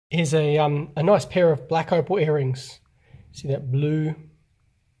Here's a nice pair of black opal earrings. See that blue?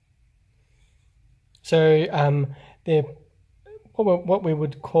 So they're what we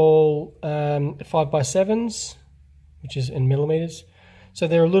would call 5x7s, which is in millimeters. So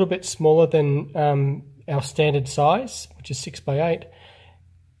they're a little bit smaller than our standard size, which is 6x8.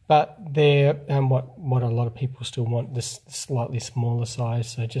 But they're what a lot of people still want, this slightly smaller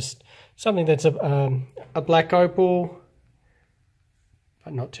size. So just something that's a black opal,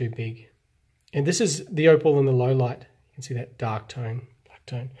 but not too big. And this is the opal in the low light. You can see that dark tone, black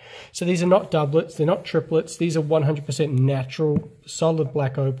tone. So these are not doublets, they're not triplets. These are 100% natural, solid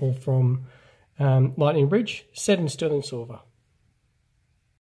black opal from Lightning Bridge, set in sterling silver.